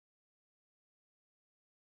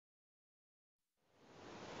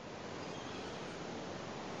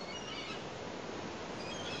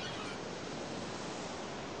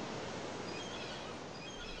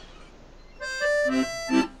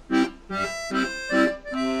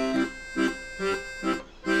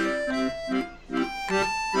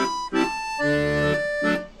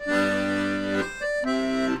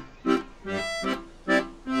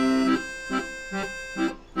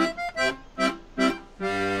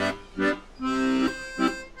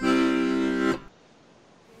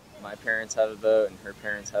parents have a boat and her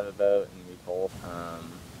parents have a boat, and we both,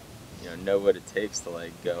 know what it takes to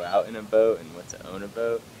like go out in a boat and what to own a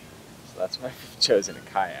boat. So that's why I've chosen a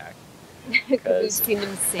kayak. Because we've seen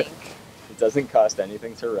them sink. It doesn't cost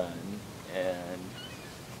anything to run, and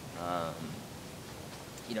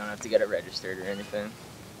you don't have to get it registered or anything.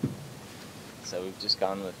 So we've just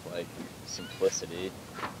gone with like simplicity.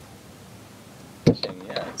 Fishing,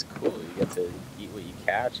 yeah, it's cool. You get to eat what you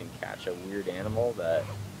catch and catch a weird animal that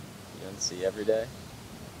you don't see every day.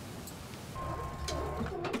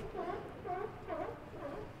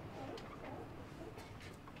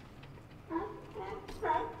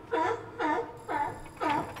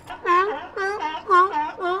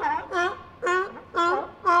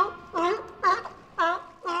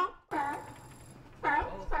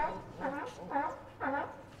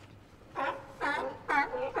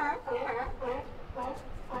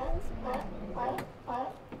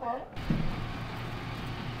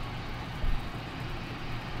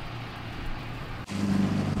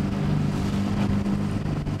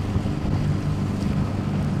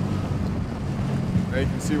 Now you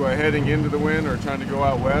can see why heading into the wind or trying to go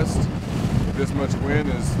out west with this much wind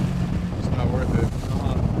is just not worth it.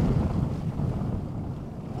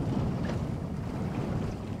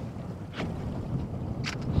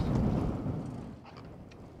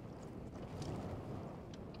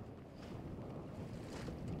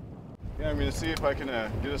 Yeah, I'm going to see if I can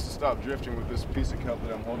get us to stop drifting with this piece of kelp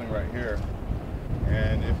that I'm holding right here.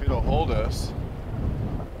 And if it'll hold us,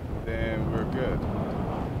 then we're good.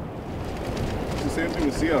 It's the same thing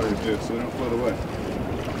with sea otters do, so they don't float away.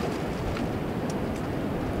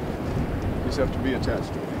 You just have to be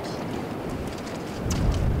attached to things.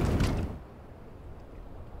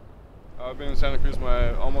 I've been in Santa Cruz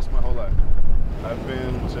almost my whole life. I've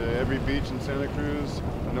been to every beach in Santa Cruz.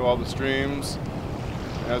 I know all the streams.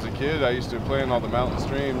 As a kid, I used to play in all the mountain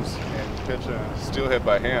streams and catch a steelhead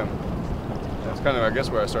by hand. That's kind of, I guess,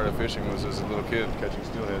 where I started fishing, was as a little kid, catching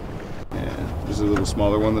steelhead. Yeah, this is a little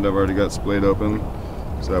smaller one that I've already got splayed open,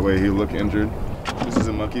 so that way he'll look injured. This is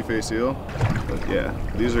a monkey face eel, but yeah,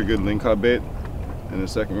 these are good lingcod bait. In a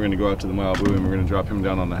second, we're going to go out to the Malibu and we're going to drop him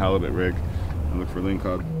down on the halibut rig and look for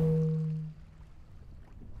lingcod.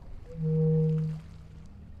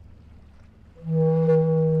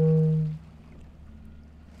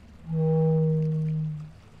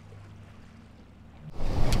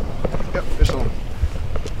 Yep, fish on.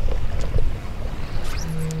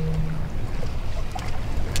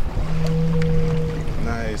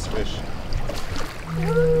 Nice fish.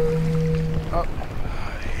 Oh,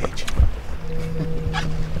 I hate you.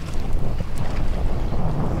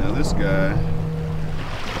 Now this guy,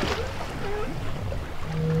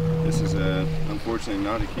 this is unfortunately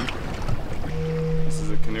not a keeper. This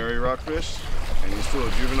is a canary rockfish, and he's still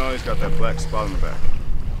a juvenile. He's got that black spot on the back.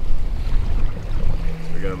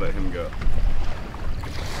 So we gotta let him go.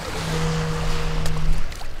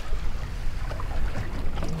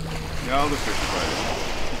 Now the fish are biting.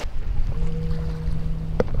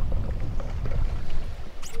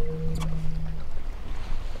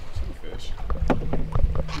 Two fish.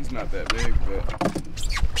 He's not that big, but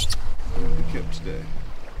he will be kept today.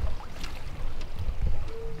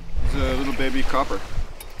 He's a little baby copper.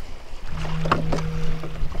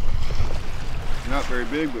 Not very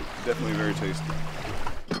big, but definitely very tasty.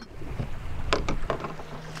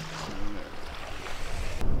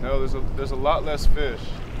 No, there's a lot less fish.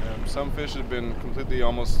 Some fish have been completely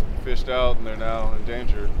almost fished out and they're now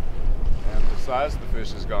endangered. And the size of the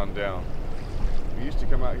fish has gone down. We used to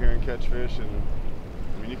come out here and catch fish, and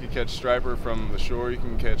I mean, you could catch striper from the shore, you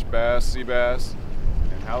can catch bass, sea bass,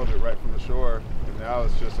 and halibut right from the shore. And now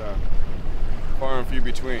it's just far and few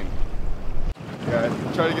between. Yeah,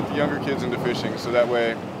 I try to get the younger kids into fishing so that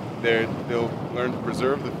way they'll learn to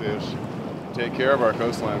preserve the fish, take care of our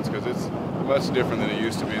coastlines, because it's much different than it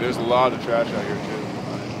used to be. There's a lot of trash out here too.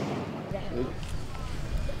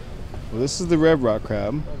 Well, this is the red rock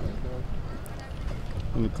crab.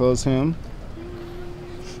 I'm going to close him.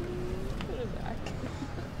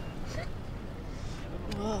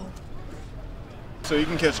 Whoa. So you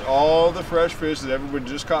can catch all the fresh fish that everybody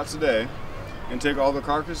just caught today, and take all the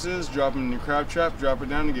carcasses, drop them in your crab trap, drop it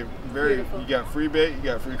down, and get you got free bait, you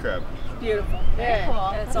got free crab. Beautiful. Very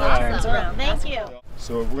cool. That's all turns around. Thank you.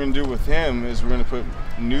 So what we're going to do with him is we're going to put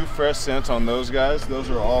new fresh scents on those guys. Those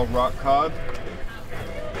are all rock cod.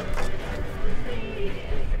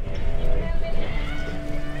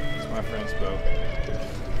 It's my friend's boat.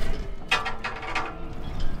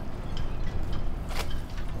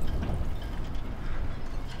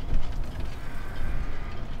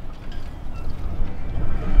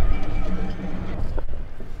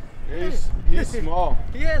 It's small.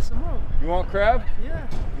 Yes, small. You want crab? Yeah.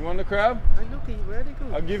 You want the crab? I looking very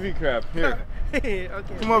good. I'll give you crab. Here. Okay.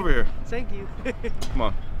 Come over here. Thank you. Come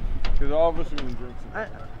on. Because all of us are going to drink some.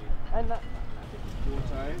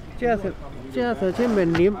 Chia sẻ trên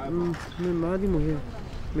mền niệm mình mở đi một here.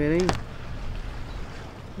 Mền này.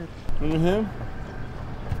 And him?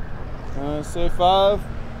 Say $5.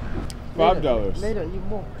 Later, you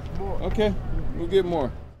more. Okay, we'll get more.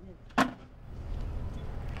 A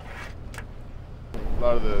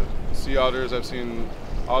lot of the sea otters, I've seen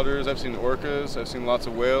orcas, I've seen lots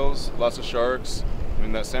of whales, lots of sharks. I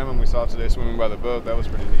mean, that salmon we saw today swimming by the boat, that was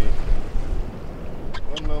pretty neat.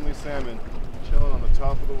 One lonely salmon chilling on the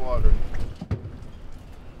top of the water.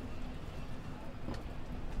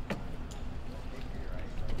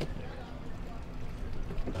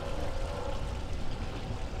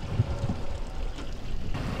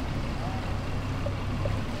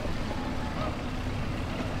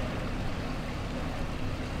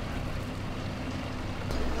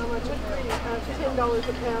 How much? $10 a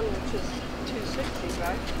pound, which is $2.60,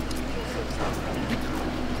 right?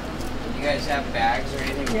 You guys have bags or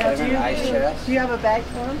anything? Yeah, Put them in ice chest? do you have a bag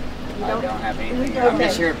for them? I don't have anything. Okay. I'm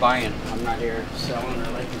just here buying. I'm not here selling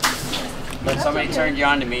or like. But somebody turned you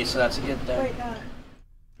on to me, so that's a good thing. Wait,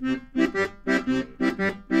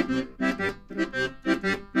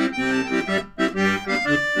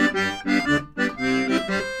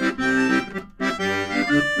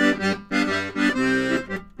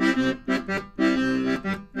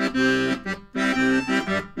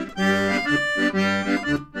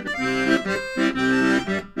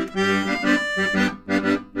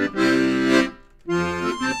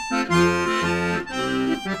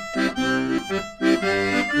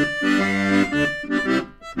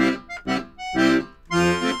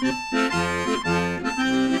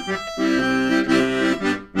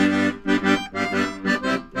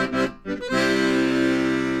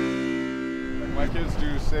 My kids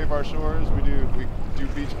do Save Our Shores, we do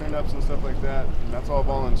beach cleanups and stuff like that, and that's all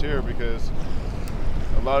volunteer because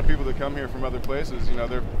a lot of people that come here from other places, you know,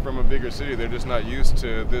 they're from a bigger city, they're just not used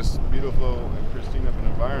to this beautiful and pristine of an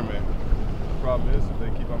environment. The problem is if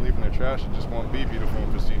they keep on leaving their trash, it just won't be beautiful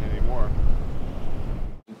and pristine anymore.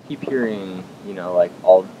 You keep hearing, you know, like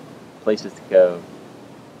all places to go,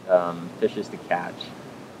 fishes to catch,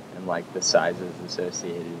 and like the sizes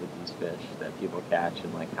associated with these fish that people catch,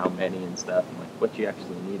 and like how many and stuff, and like what you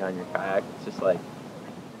actually need on your kayak. It's just like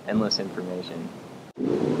endless information.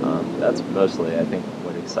 That's mostly, I think,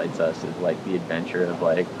 what excites us is like the adventure of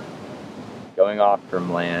like going off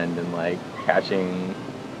from land and like catching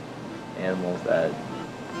animals that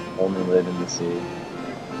only live in the sea.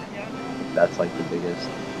 That's like the biggest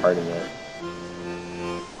part of it.